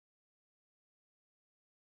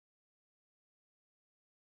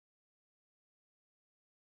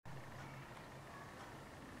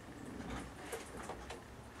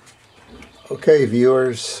Okay,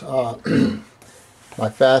 viewers, my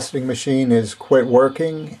faceting machine is quit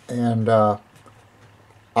working, and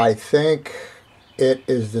I think it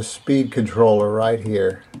is the speed controller right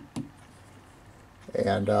here.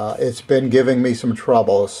 And it's been giving me some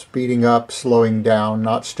trouble, speeding up, slowing down,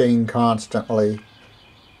 not staying constantly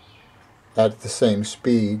at the same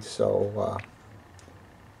speed. So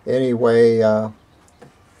anyway, I'll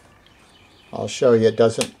show you. It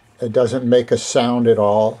doesn't make a sound at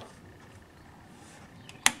all.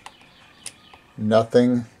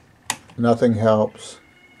 Nothing helps.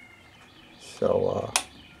 So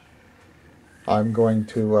I'm going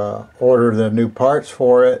to order the new parts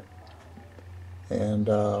for it and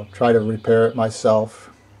try to repair it myself.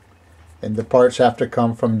 And the parts have to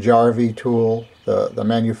come from Jarvie Tool, the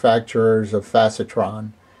manufacturers of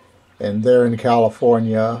Facetron. And they're in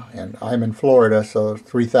California, and I'm in Florida, so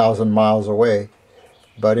 3,000 miles away.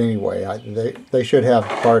 But anyway, they should have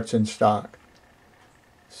parts in stock.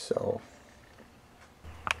 So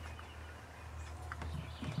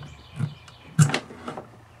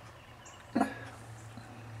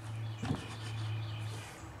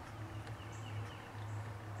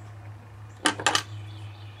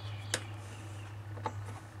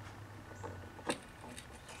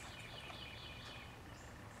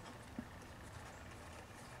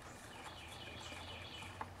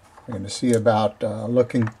I'm going to see about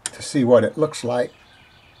looking to see what it looks like.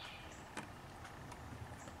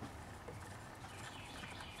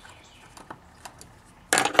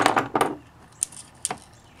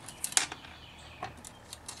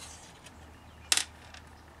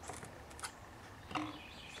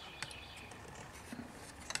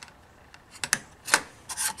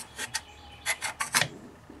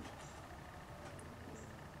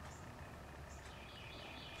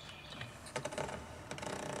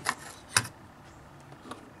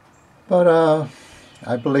 But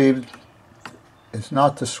I believe it's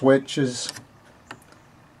not the switches,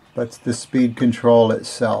 but it's the speed control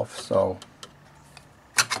itself. So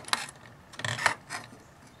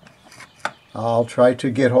I'll try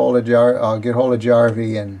to get hold of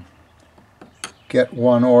Jarvie and get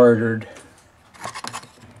one ordered.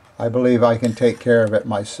 I believe I can take care of it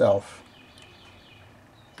myself.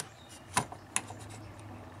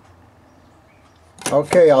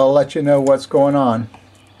 Okay, I'll let you know what's going on.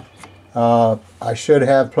 I should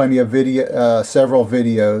have plenty of several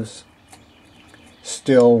videos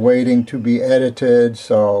still waiting to be edited,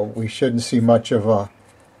 so we shouldn't see much of a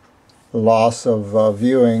loss of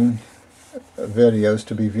viewing videos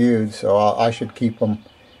to be viewed. So I should keep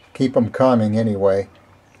them coming anyway.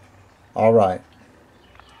 All right,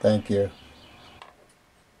 thank you.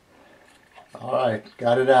 All right,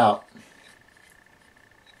 got it out.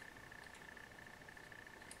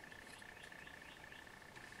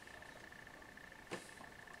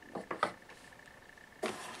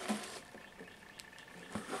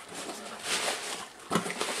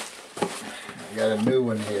 I got a new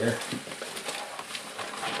one here.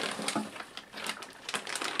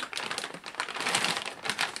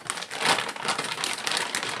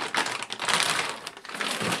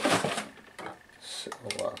 So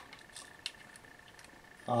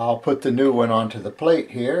I'll put the new one onto the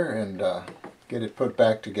plate here and get it put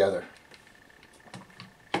back together.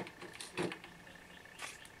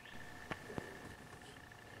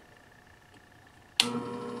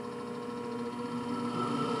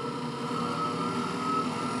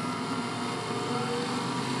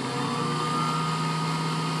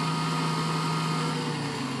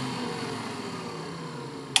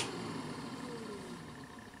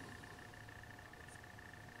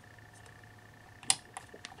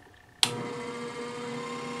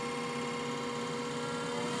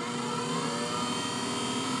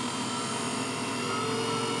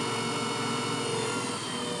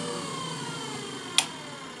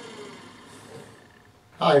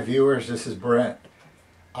 Hi viewers, this is Brent.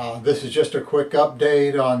 This is just a quick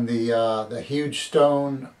update on the huge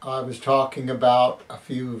stone I was talking about a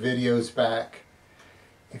few videos back.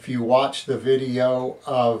 If you watched the video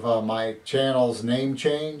of my channel's name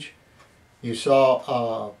change, you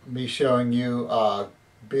saw me showing you a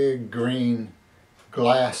big green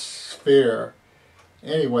glass sphere.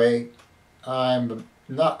 Anyway, I'm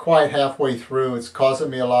not quite halfway through. It's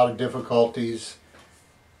causing me a lot of difficulties,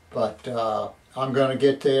 but I'm going to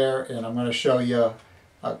get there, and I'm going to show you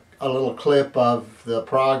a little clip of the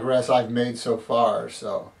progress I've made so far.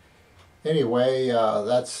 So anyway,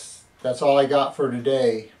 that's all I got for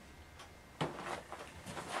today.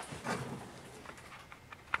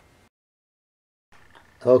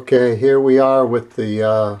 Okay, here we are with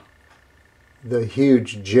the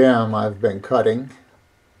huge gem I've been cutting,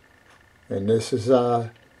 and this is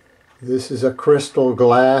This is a crystal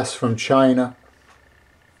glass from China,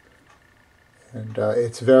 and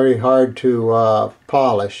it's very hard to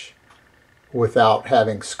polish without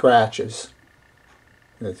having scratches.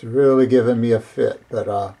 And it's really giving me a fit,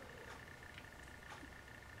 but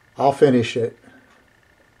I'll finish it.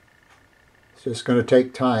 It's just going to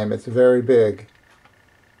take time. It's very big.